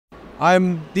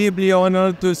I'm deeply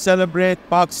honored to celebrate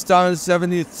Pakistan's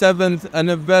 77th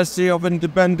anniversary of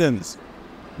independence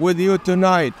with you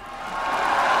tonight.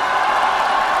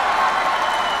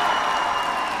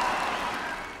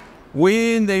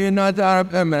 We in the United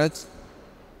Arab Emirates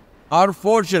are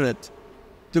fortunate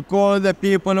to call the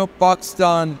people of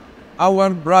Pakistan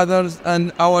our brothers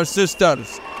and our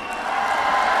sisters.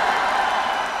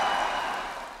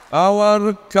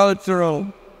 Our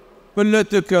cultural,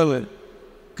 political,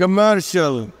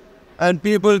 commercial, and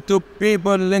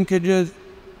people-to-people linkages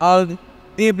are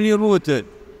deeply rooted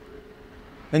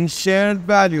in shared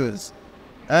values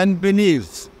and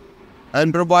beliefs,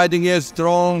 and providing a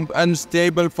strong and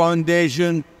stable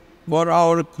foundation for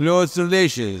our close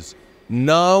relations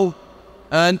now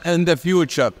and in the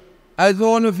future. As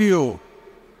all of you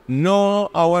know,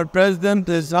 our President,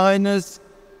 His Highness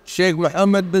Sheikh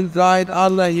Mohammed bin Zayed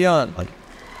Al Nahyan,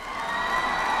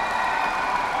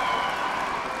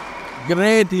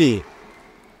 greatly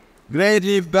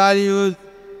values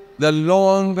the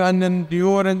long and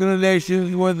enduring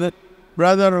relations with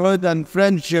brotherhood and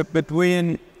friendship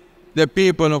between the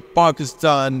people of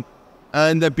Pakistan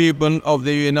and the people of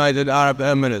the United Arab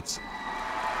Emirates.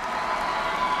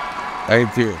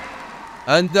 Thank you.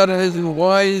 Under his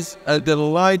wise and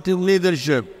enlightened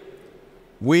leadership,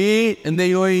 we in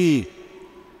the UAE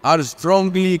are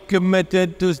strongly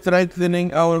committed to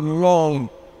strengthening our long,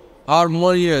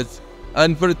 harmonious,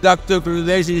 and productive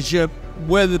relationship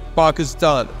with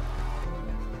Pakistan.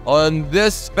 On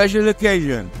this special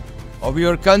occasion of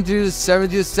your country's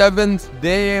 77th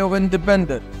Day of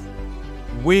Independence,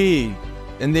 we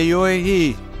in the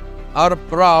UAE are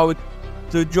proud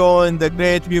to join the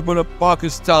great people of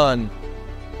Pakistan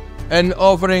in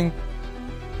offering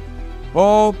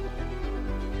hope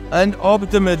and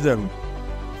optimism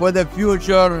for the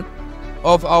future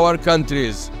of our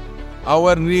countries,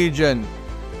 our region,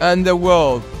 and the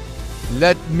world.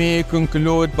 Let me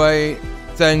conclude by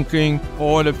thanking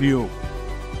all of you,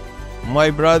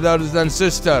 my brothers and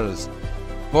sisters,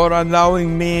 for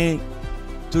allowing me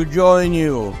to join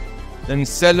you in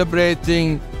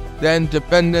celebrating the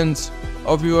independence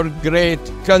of your great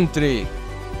country.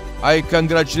 I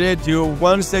congratulate you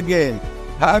once again.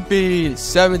 Happy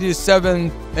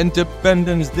 77th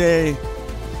Independence Day.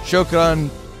 Shukran.